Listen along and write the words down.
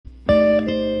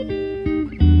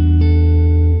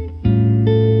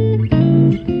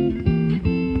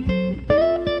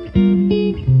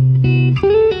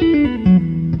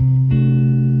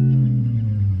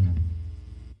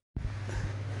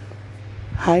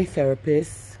Hi,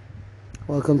 therapists.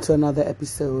 Welcome to another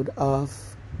episode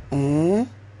of I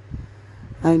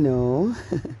know.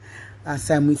 Last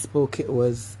time we spoke, it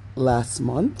was last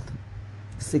month,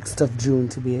 6th of June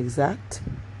to be exact.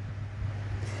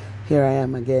 Here I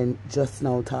am again, just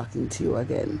now talking to you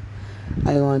again.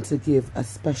 I want to give a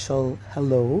special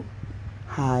hello,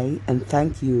 hi, and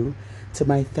thank you to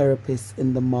my therapist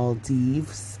in the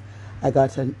Maldives. I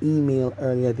got an email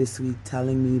earlier this week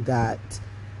telling me that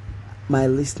my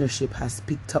listenership has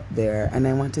picked up there, and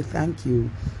I want to thank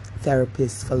you,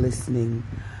 therapists, for listening.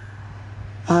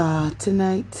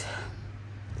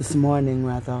 This morning,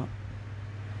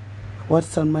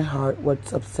 what's on my heart,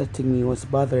 what's upsetting me, what's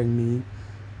bothering me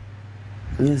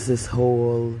is this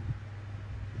whole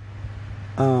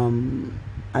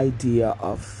idea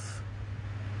of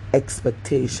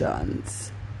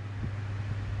expectations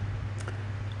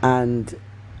and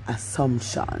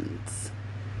assumptions.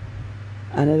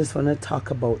 And I just want to talk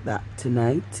about that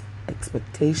tonight.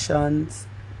 Expectations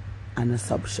and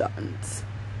assumptions.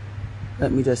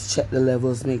 Let me just check the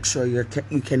levels, make sure you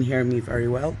can hear me very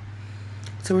well.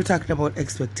 So we're talking about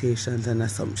expectations and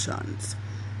assumptions.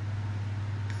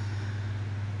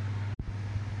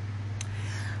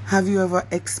 Have you ever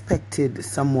expected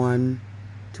someone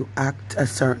to act a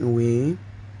certain way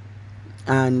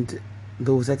and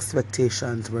those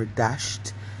expectations were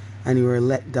dashed and you were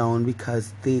let down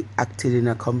because they acted in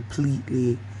a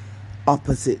complete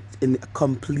opposite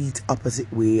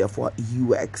way of what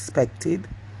you expected?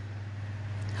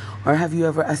 Or have you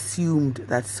ever assumed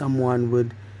that someone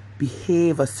would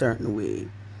behave a certain way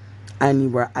and you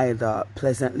were either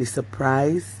pleasantly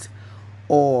surprised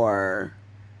or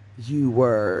you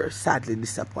were sadly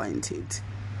disappointed?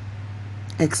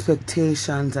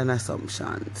 Expectations and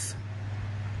assumptions.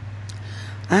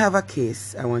 I have a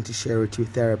case I want to share with you,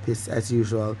 therapists, as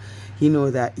usual. You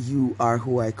know that you are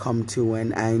who I come to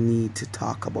when I need to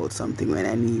talk about something, when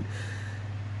I need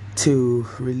to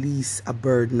release a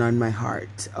burden on my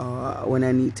heart, when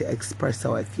I need to express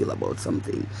how I feel about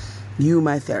something. You,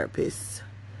 my therapist,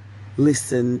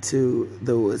 listen to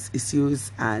those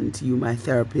issues, and you, my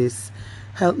therapist,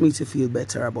 help me to feel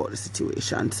better about the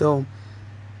situation. So,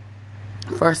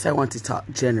 first I want to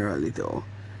talk generally though.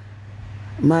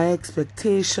 My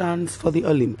expectations for the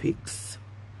Olympics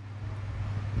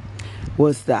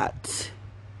was that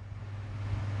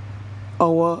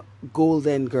our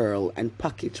golden girl and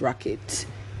pocket rocket,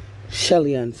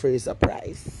 Shelly-Ann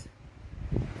Fraser-Pryce,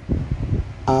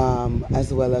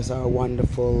 as well as our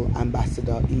wonderful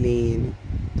ambassador Elaine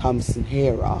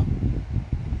Thompson-Herah,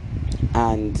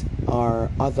 and our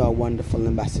other wonderful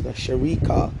ambassador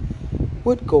Sharika,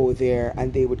 would go there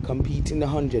and they would compete in the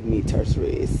 100 meters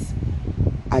race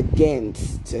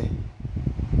against the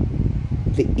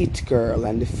it girl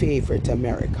and the favorite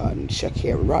American,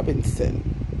 Sha'Carri Robinson.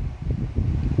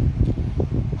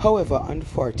 However,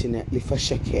 unfortunately for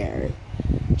Sha'Carri,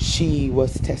 she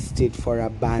was tested for a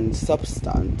banned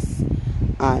substance,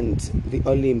 and the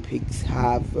Olympics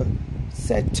have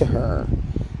said to her,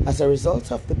 as a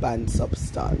result of the banned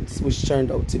substance, which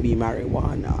turned out to be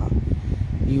marijuana,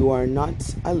 you are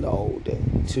not allowed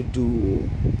to do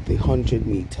the 100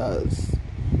 meters,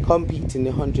 compete in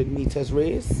the 100 meters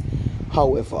race.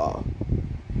 However,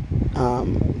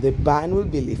 the ban will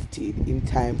be lifted in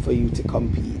time for you to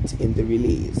compete in the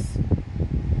relays.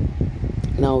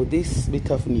 Now, this bit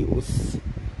of news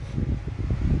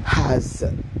has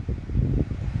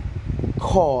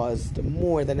caused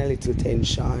more than a little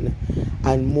tension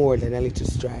and more than a little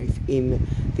strife in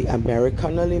the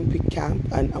American Olympic camp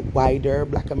and a wider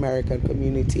Black American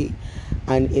community,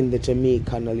 and in the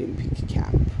Jamaican Olympic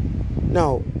camp.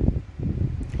 Now,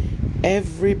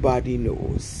 everybody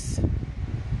knows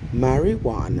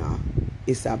marijuana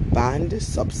is a banned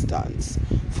substance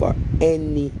for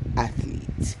any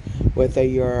athlete, whether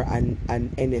you're an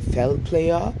NFL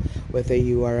player, whether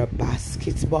you are a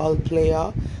basketball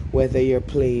player, whether you're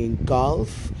playing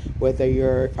golf, whether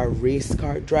you're a race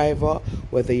car driver,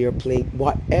 whether you're playing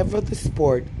whatever the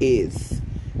sport is.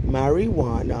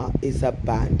 Marijuana is a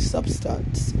banned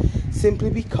substance simply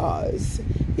because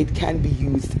it can be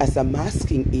used as a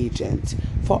masking agent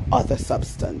for other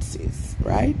substances,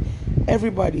 right?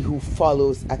 Everybody who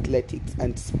follows athletics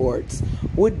and sports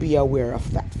would be aware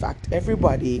of that fact.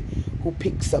 Everybody who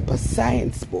picks up a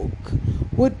science book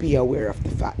would be aware of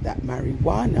the fact that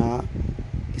marijuana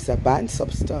is a banned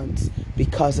substance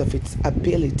because of its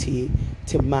ability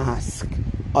to mask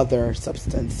other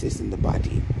substances in the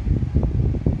body.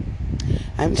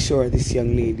 I'm sure this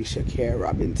young lady, Sha'Carri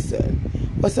Robinson,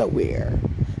 was aware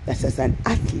that as an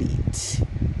athlete,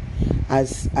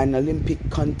 as an Olympic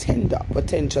contender,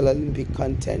 potential Olympic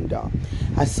contender,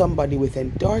 as somebody with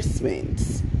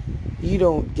endorsements, you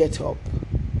don't get up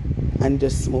and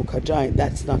just smoke a joint.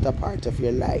 That's not a part of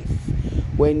your life.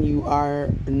 When you are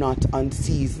not on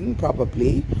season,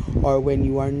 probably, or when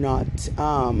you are not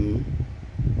no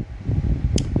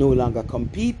longer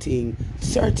competing,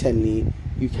 certainly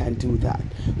you can do that.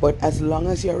 But as long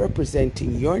as you're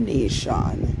representing your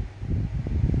nation,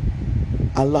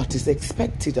 a lot is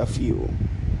expected of you.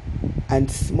 And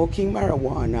smoking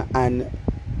marijuana and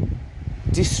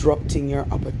disrupting your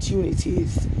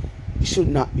opportunities should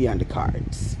not be on the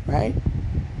cards, right?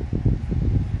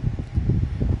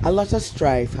 A lot of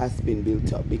strife has been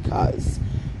built up because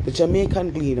the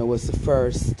Jamaican Gleaner was the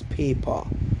first paper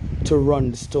to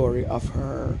run the story of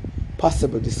her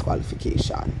possible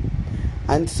disqualification.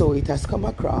 And so it has come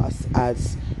across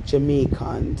as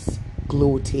Jamaicans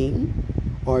gloating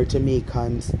or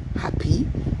Jamaicans happy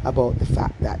about the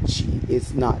fact that she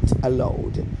is not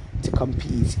allowed to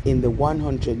compete in the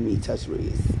 100 meters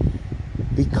race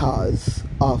because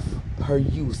of her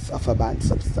use of a banned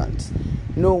substance.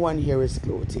 No one here is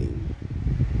gloating.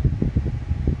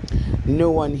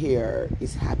 No one here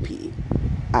is happy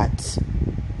at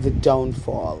the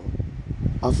downfall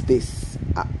of this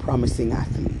promising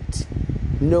athlete.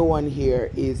 No one here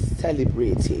is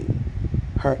celebrating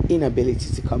her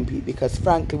inability to compete because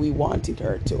frankly we wanted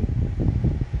her to.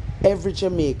 Every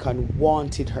Jamaican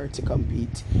wanted her to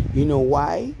compete. You know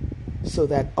why? So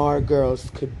that our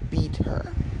girls could beat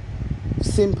her.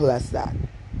 Simple as that.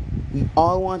 We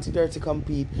all wanted her to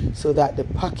compete so that the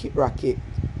pocket rocket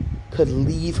could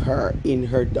leave her in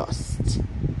her dust.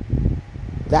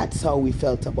 That's how we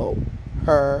felt about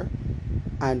her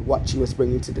and what she was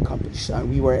bringing to the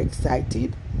competition. We were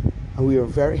excited and we were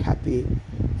very happy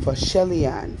for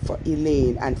Shelly-Ann, for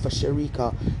Elaine, and for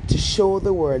Sharika to show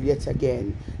the world yet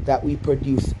again that we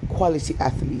produce quality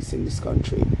athletes in this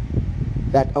country,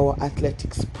 that our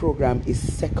athletics program is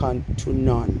second to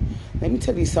none. Let me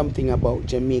tell you something about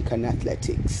Jamaican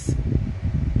athletics.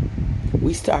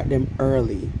 We start them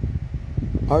early.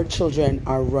 Our children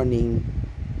are running.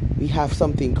 We have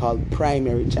something called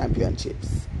primary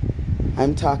championships.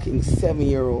 I'm talking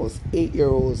 7-year-olds,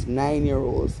 8-year-olds,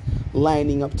 9-year-olds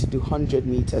lining up to do 100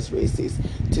 meters races,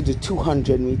 to do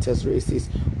 200 meters races.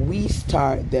 We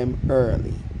start them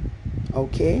early,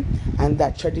 okay? And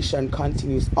that tradition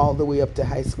continues all the way up to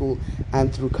high school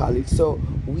and through college. So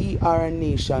we are a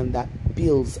nation that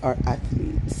builds our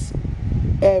athletes.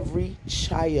 Every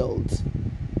child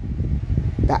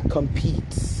that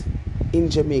competes in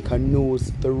Jamaica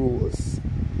knows the rules.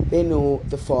 They know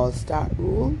the false start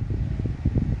rule.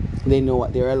 They know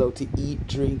what they're allowed to eat,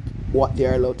 drink, what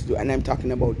they're allowed to do. And I'm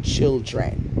talking about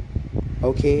children.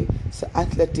 Okay? So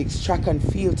athletics, track and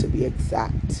field to be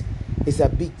exact, is a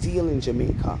big deal in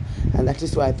Jamaica. And that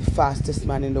is why the fastest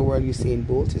man in the world, Usain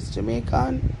Bolt, is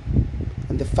Jamaican.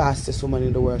 And the fastest woman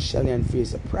in the world, Shelly-Ann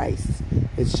Fraser-Pryce,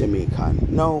 is Jamaican.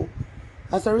 Now,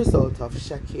 as a result of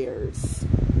Shakir's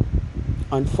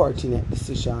unfortunate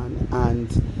decision and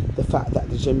the fact that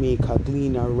the Jamaica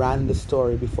Gleaner ran the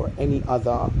story before any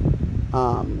other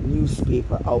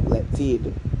newspaper outlet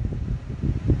did,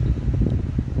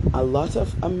 a lot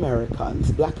of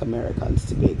Americans, black Americans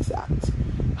to be exact,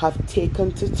 have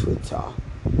taken to Twitter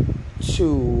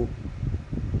to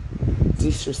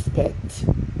disrespect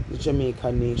the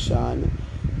Jamaican nation,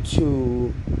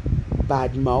 to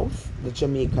badmouth the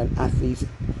Jamaican athletes,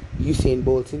 Usain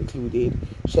Bolt included,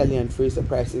 Shelly-Ann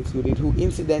Fraser-Pryce included, who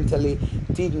incidentally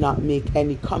did not make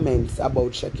any comments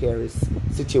about Shakira's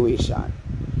situation.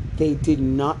 They did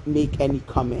not make any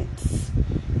comments.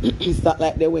 It's not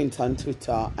like they went on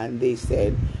Twitter and they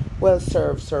said, well,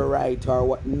 serves her right, or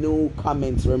what. No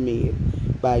comments were made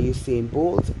by Usain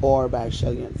Bolt or by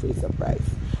Shelly-Ann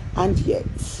Fraser-Pryce. And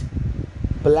yet,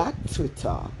 black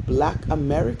Twitter, black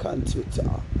American Twitter,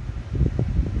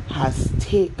 has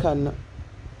taken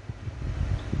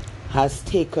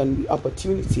the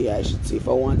opportunity, I should say,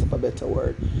 for want of a better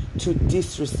word, to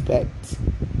disrespect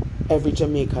every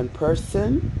Jamaican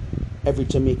person, every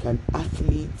Jamaican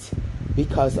athlete,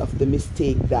 because of the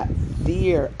mistake that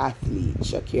their athlete,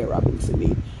 Shakira Robinson,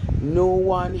 made. No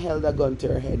one held a gun to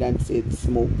her head and said,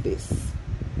 smoke this.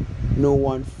 No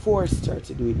one forced her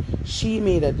to do it. She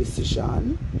made a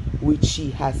decision which she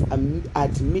has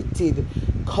admitted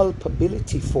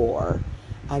culpability for,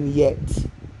 and yet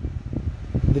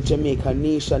the Jamaican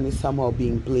nation is somehow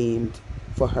being blamed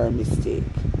for her mistake.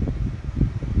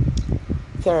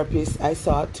 Therapist, I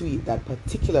saw a tweet that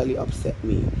particularly upset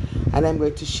me, and I'm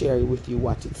going to share with you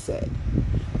what it said.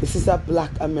 This is a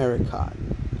black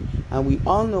American, and we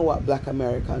all know what black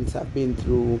Americans have been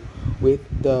through with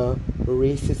the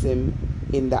racism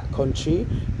in that country.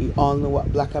 We all know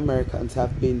what Black Americans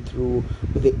have been through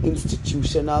with the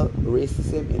institutional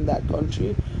racism in that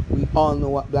country. We all know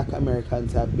what Black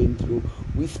Americans have been through.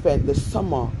 We spent the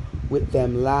summer with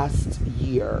them last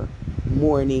year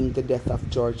mourning the death of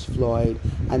George Floyd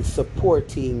and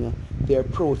supporting their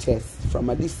protests from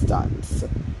a distance,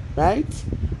 right?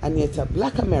 And yet a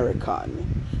Black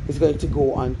American is going to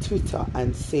go on Twitter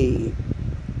and say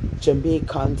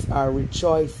Jamaicans are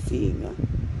rejoicing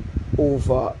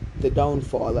over the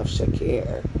downfall of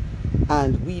Shakir,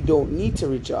 and we don't need to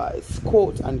rejoice,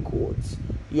 quote unquote.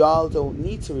 Y'all don't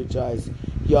need to rejoice.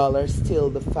 Y'all are still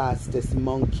the fastest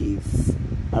monkeys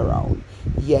around.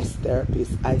 Yes,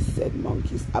 therapist, I said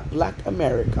monkeys. A Black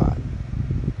American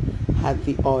had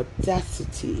the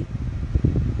audacity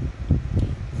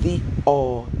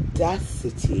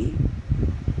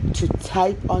to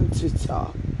type on Twitter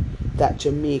that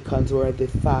Jamaicans were the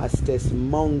fastest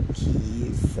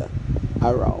monkeys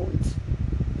around.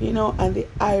 You know, and the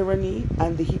irony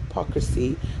and the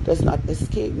hypocrisy does not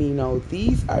escape me now.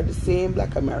 These are the same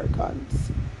Black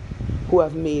Americans who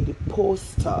have made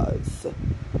posters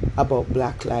about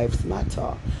Black Lives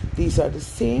Matter. These are the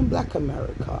same Black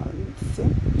Americans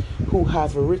who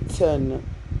have written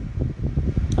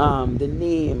the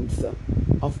names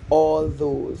of all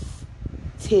those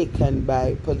taken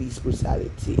by police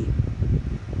brutality.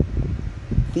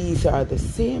 These are the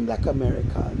same Black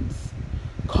Americans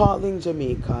calling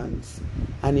Jamaicans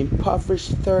an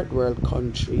impoverished third world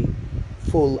country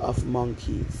full of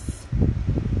monkeys.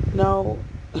 Now,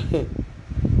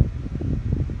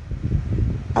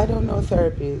 I don't know,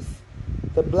 therapists,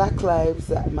 the Black Lives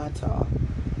that matter,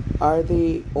 are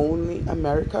the only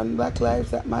American Black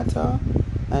lives that matter?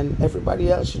 And everybody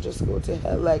else should just go to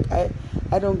hell? Like,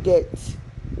 I don't get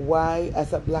why,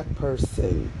 as a Black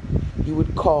person, you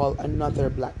would call another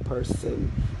Black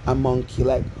person a monkey.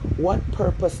 Like, what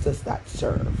purpose does that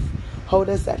serve? How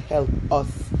does that help us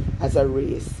as a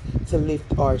race to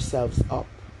lift ourselves up?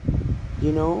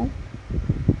 You know?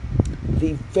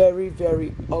 The very,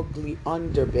 very ugly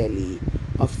underbelly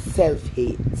of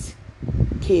self-hate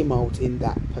came out in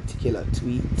that particular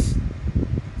tweet.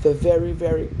 The very,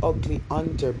 very ugly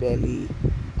underbelly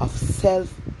of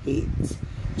self-hate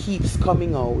keeps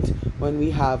coming out when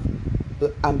we have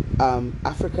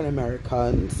African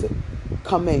Americans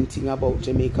commenting about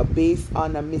Jamaica based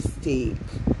on a mistake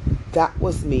that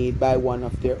was made by one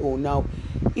of their own. Now,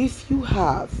 if you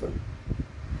have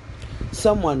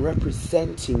someone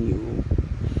representing you,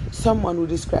 someone who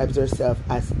describes herself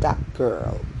as that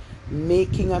girl,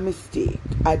 making a mistake,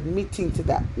 admitting to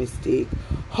that mistake,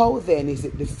 how then is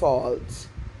it the fault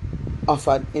of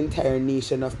an entire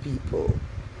nation of people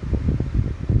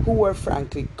who were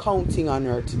frankly counting on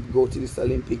her to go to this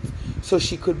Olympics so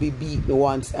she could be beaten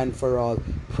once and for all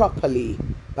properly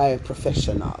by a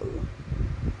professional?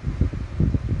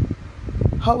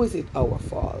 How is it our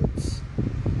fault?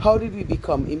 How did we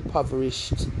become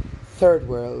impoverished third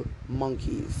world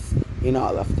monkeys in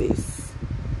all of this?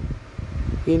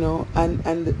 You know,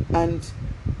 and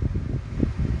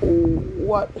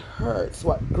what hurts,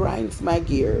 what grinds my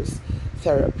gears,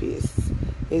 therapists,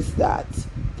 is that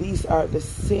these are the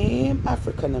same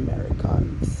African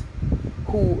Americans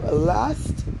who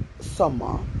last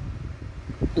summer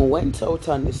went out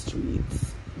on the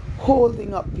streets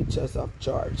holding up pictures of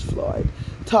George Floyd,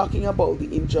 talking about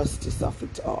the injustice of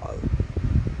it all,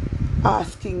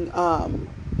 asking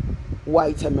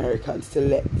white Americans to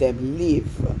let them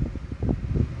live,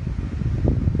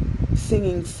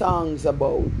 singing songs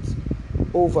about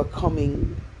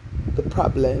overcoming the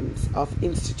problems of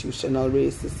institutional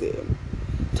racism,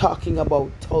 talking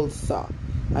about Tulsa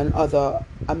and other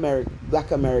Black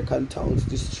American towns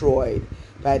destroyed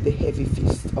by the heavy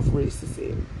fist of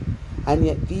racism. And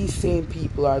yet these same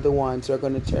people are the ones who are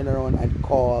going to turn around and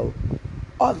call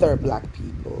other Black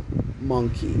people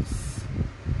monkeys.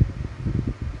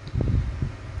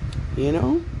 You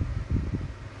know?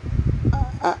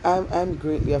 I'm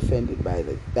greatly offended by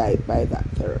that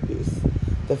therapist.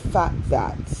 The fact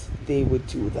that they would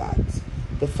do that.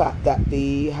 The fact that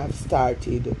they have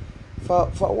started,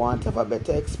 for want of a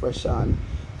better expression,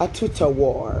 a Twitter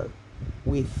war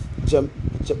with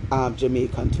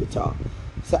Jamaican Twitter.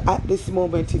 So at this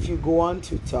moment, if you go on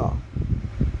Twitter,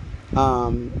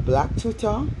 Black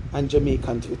Twitter and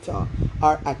Jamaican Twitter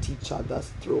are at each other's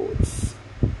throats.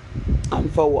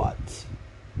 And for what?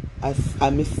 As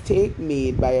a mistake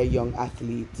made by a young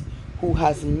athlete who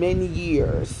has many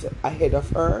years ahead of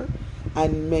her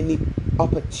and many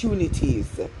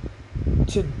opportunities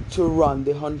to run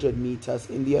the 100 meters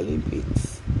in the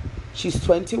Olympics. She's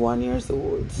 21 years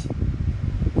old.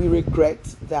 We regret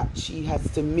that she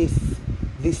has to miss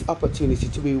this opportunity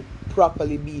to be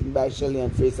properly beaten by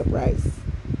Shelly-Ann Fraser-Pryce,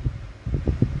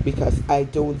 because I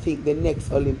don't think the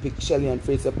next Olympic Shelly-Ann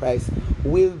Fraser-Pryce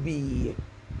will be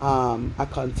a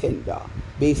contender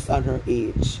based on her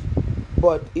age.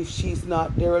 But if she's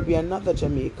not, there will be another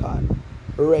Jamaican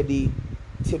ready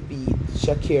to beat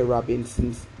Shakira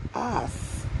Robinson's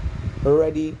ass,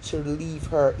 ready to leave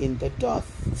her in the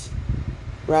dust.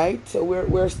 Right? So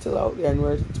we're still out there, and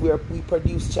we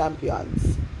produce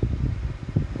champions.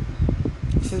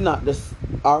 This is not just,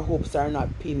 our hopes are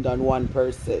not pinned on one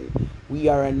person. We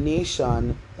are a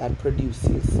nation that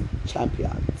produces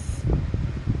champions.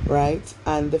 Right?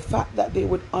 And the fact that they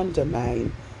would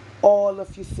undermine all of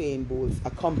Usain Bolt's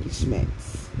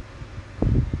accomplishments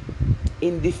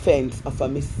in defense of a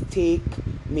mistake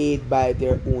made by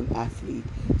their own athlete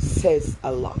says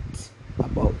a lot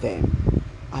about them.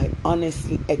 I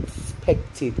honestly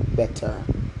expected better.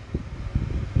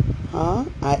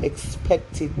 I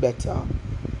expected better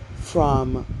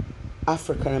from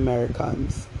African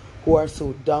Americans who are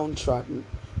so downtrodden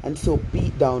and so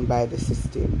beat down by the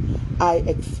system. I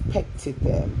expected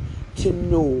them to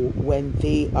know when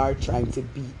they are trying to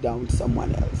beat down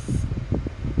someone else.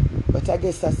 But I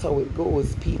guess that's how it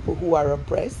goes. People who are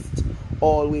oppressed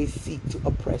always seek to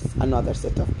oppress another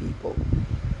set of people.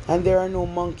 And there are no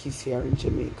monkeys here in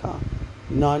Jamaica.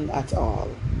 None at all.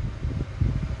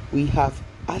 We have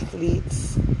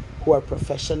athletes who are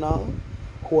professional,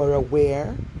 who are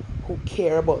aware, who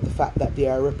care about the fact that they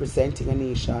are representing a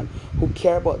nation, who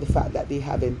care about the fact that they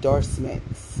have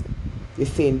endorsements.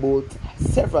 Usain Bolt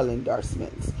has several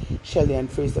endorsements. Shelly-Ann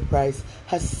Fraser-Pryce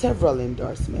has several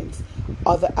endorsements.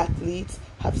 Other athletes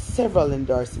have several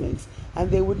endorsements.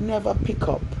 And they would never pick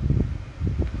up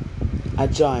a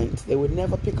joint. They would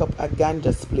never pick up a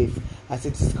ganja spliff, as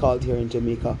it is called here in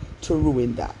Jamaica, to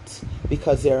ruin that.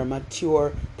 Because they are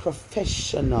mature,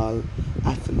 professional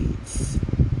athletes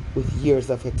with years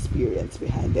of experience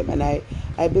behind them. And I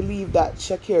believe that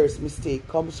Shakira's mistake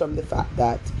comes from the fact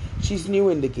that she's new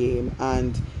in the game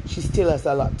and she still has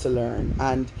a lot to learn.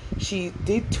 And she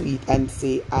did tweet and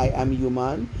say, I am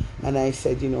human. And I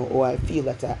said, I feel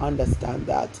that I understand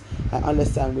that. I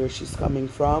understand where she's coming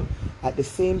from. At the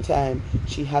same time,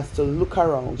 she has to look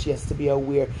around. She has to be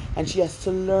aware. And she has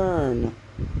to learn.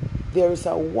 There is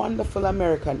a wonderful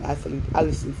American athlete,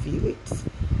 Allyson Felix.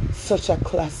 Such a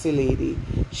classy lady.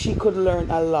 She could learn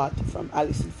a lot from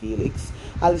Allyson Felix.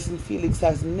 Allyson Felix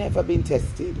has never been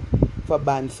tested for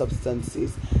banned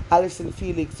substances. Allyson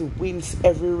Felix wins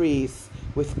every race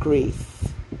with grace.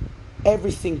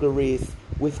 Every single race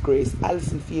with grace.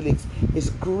 Allyson Felix is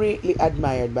greatly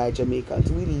admired by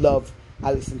Jamaicans. We love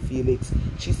Allyson Felix.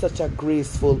 She's such a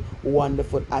graceful,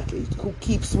 wonderful athlete who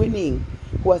keeps winning,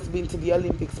 who has been to the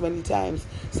Olympics many times.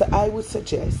 So I would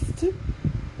suggest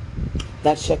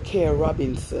that Shakira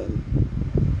Robinson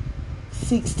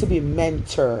seeks to be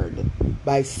mentored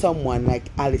by someone like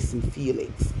Allyson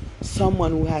Felix,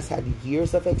 someone who has had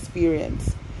years of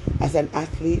experience as an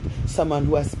athlete, someone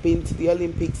who has been to the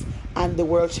Olympics and the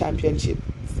World Championships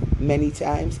many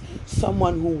times,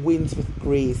 someone who wins with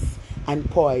grace and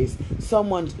poise,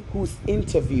 someone whose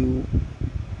interviewing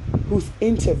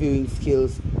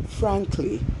skills,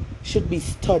 frankly, should be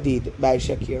studied by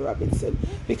Shakira Robinson,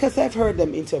 because I've heard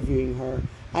them interviewing her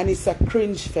and it's a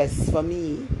cringe fest for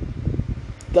me.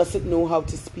 Doesn't know how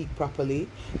to speak properly,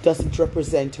 doesn't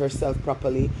represent herself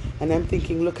properly. And I'm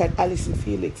thinking, look at Allyson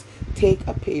Felix. Take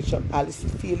a page from Allyson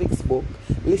Felix's book.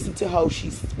 Listen to how she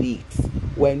speaks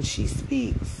when she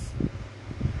speaks.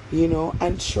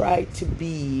 And try to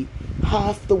be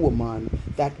half the woman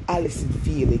that Allyson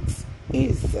Felix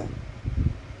is.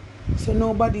 So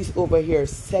nobody's over here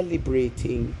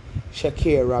celebrating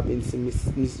Shakira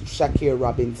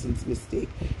Robinson's mistake.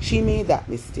 She made that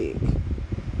mistake.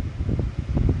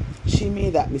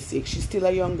 She's still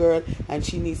a young girl and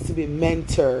she needs to be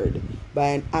mentored by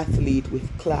an athlete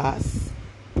with class,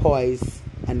 poise,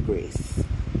 and grace.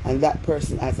 And that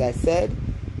person, as I said,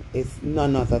 is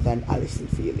none other than Allyson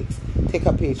Felix. Take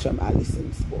a page from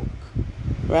Allyson's book.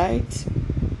 Right?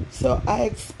 So I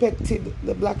expected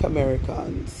the Black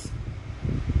Americans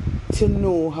to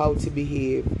know how to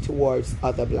behave towards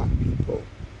other black people,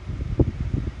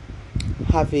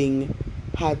 having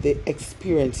had the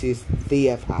experiences they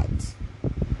have had.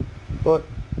 But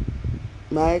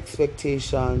my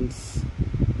expectations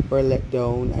were let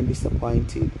down and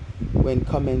disappointed when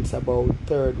comments about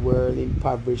third world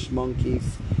impoverished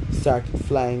monkeys started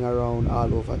flying around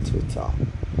all over Twitter.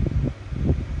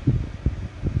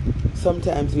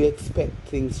 Sometimes we expect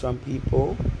things from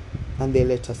people and they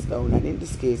let us down, and in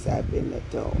this case I've been let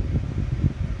down.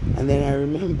 And then I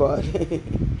remembered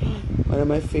one of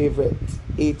my favorite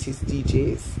 80s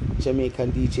DJs,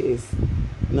 Jamaican DJs,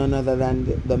 none other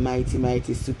than the mighty,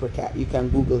 mighty Supercat. You can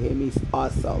Google him, he's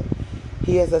awesome.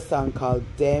 He has a song called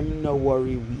Dem No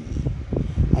Worry We.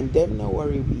 And Dem No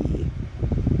Worry We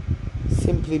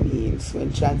simply means,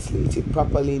 when translated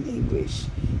properly in English,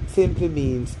 simply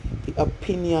means the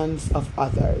opinions of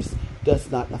others does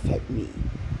not affect me.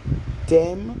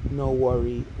 Dem no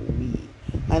worry we.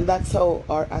 And that's how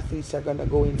our athletes are going to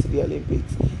go into the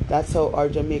Olympics. That's how our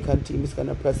Jamaican team is going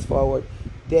to press forward.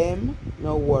 Dem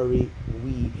no worry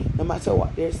we. No matter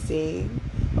what they're saying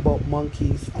about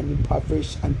monkeys and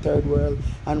impoverished and third world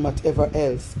and whatever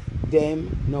else,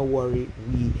 dem no worry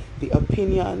we. The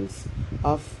opinions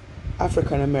of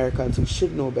African Americans who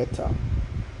should know better,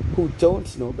 who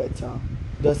don't know better,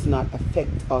 does not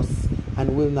affect us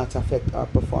and will not affect our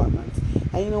performance.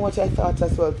 And you know what I thought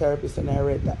as well, therapist, when I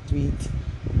read that tweet?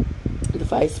 The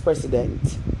Vice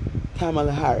President,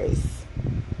 Kamala Harris,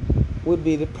 would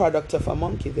be the product of a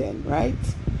monkey then, right?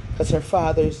 Because her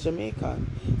father is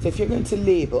Jamaican. So if you're going to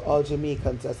label all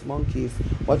Jamaicans as monkeys,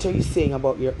 what are you saying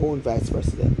about your own Vice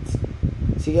President?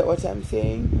 So you get what I'm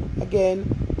saying?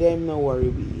 Again, dem no worry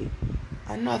we.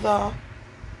 Another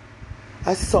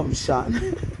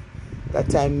assumption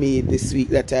that I made this week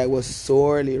that I was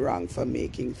sorely wrong for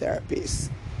making, therapists.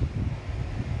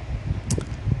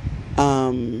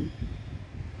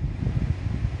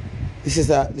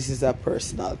 This is a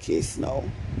personal case now.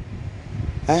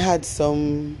 I had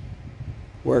some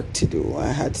work to do. I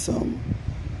had some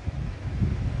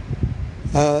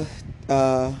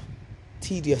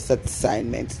tedious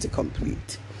assignments to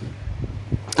complete.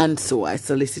 And so I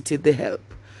solicited the help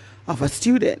of a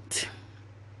student.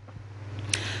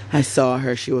 I saw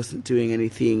her, she wasn't doing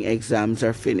anything, exams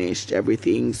are finished,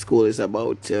 everything, school is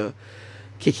about to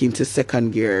kick into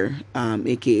second gear,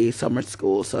 aka summer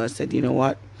school. So I said, you know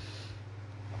what,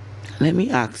 let me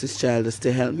ask this child just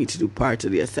to help me to do part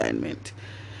of the assignment.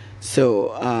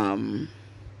 So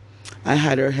I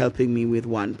had her helping me with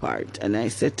one part, and I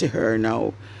said to her,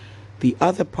 now the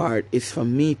other part is for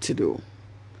me to do.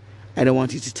 I don't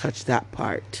want you to touch that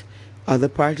part. Other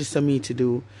part is for me to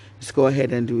do. Just go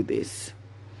ahead and do this.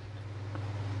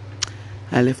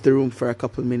 I left the room for a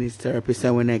couple minutes, therapist,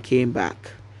 and when I came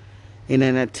back, in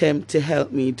an attempt to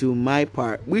help me do my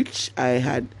part, which I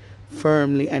had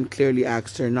firmly and clearly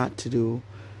asked her not to do,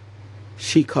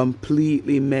 she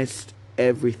completely messed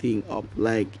everything up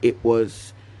like it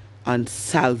was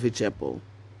unsalvageable.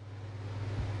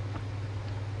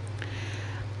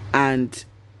 And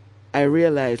I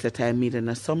realized that I made an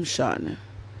assumption.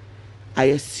 I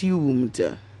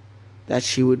assumed that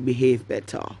she would behave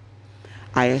better.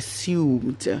 I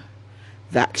assumed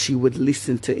that she would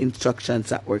listen to instructions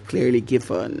that were clearly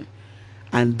given,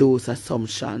 and those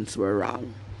assumptions were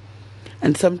wrong.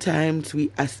 And sometimes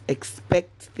we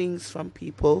expect things from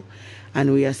people,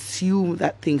 and we assume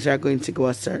that things are going to go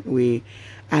a certain way,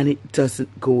 and it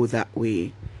doesn't go that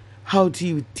way. How do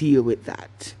you deal with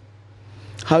that?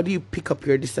 How do you pick up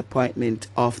your disappointment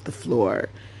off the floor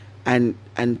and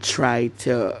try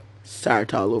to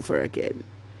start all over again?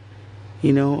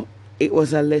 You know, it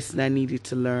was a lesson I needed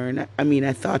to learn. I mean,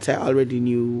 I thought I already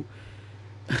knew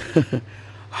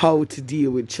how to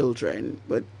deal with children,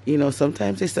 but you know,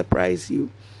 sometimes they surprise you.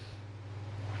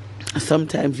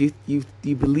 Sometimes you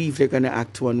believe they're going to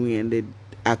act one way and they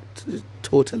act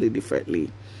totally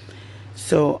differently.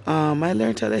 So I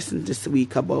learned a lesson this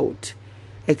week about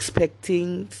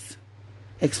expectations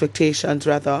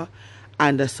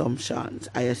and assumptions.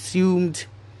 I assumed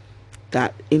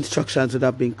that instructions would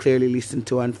have been clearly listened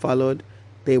to and followed.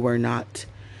 They were not.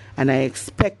 And I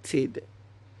expected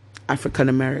African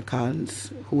Americans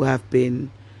who have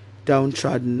been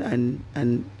downtrodden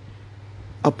and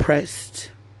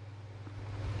oppressed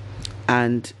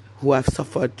and who have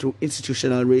suffered through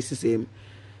institutional racism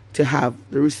to have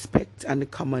the respect and the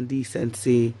common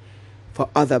decency for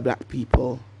other black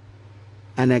people.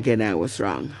 And again, I was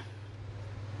wrong.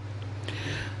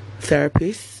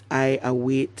 Therapists, I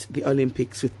await the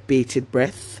Olympics with bated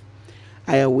breath.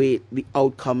 I await the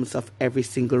outcomes of every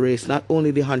single race, not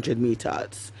only the 100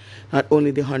 meters, not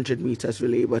only the 100 meters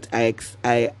relay, but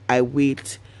I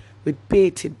wait with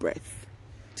bated breath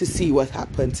to see what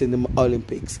happens in the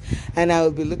Olympics. And I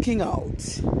will be looking out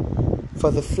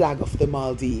for the flag of the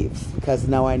Maldives, because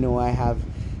now I know I have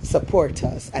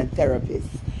supporters and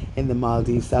therapists in the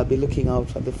Maldives. I'll be looking out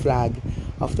for the flag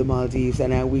of the Maldives,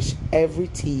 and I wish every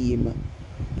team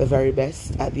the very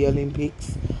best at the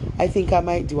Olympics. I think I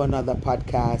might do another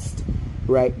podcast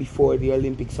right before the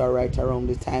Olympics or right around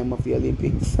the time of the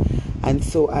Olympics, and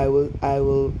so I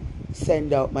will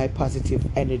send out my positive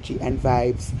energy and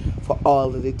vibes for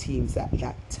all of the teams at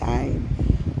that time.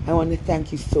 I want to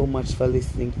thank you so much for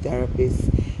listening,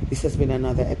 therapists. This has been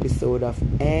another episode of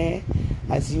Air.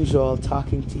 As usual,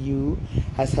 talking to you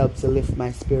has helped to lift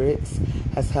my spirits,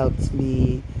 has helped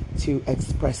me to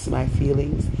express my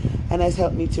feelings, and has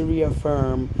helped me to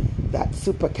reaffirm that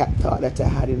super cat thought that I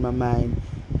had in my mind.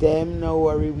 Them no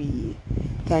worry we.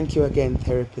 Thank you again,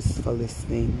 therapists, for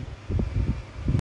listening.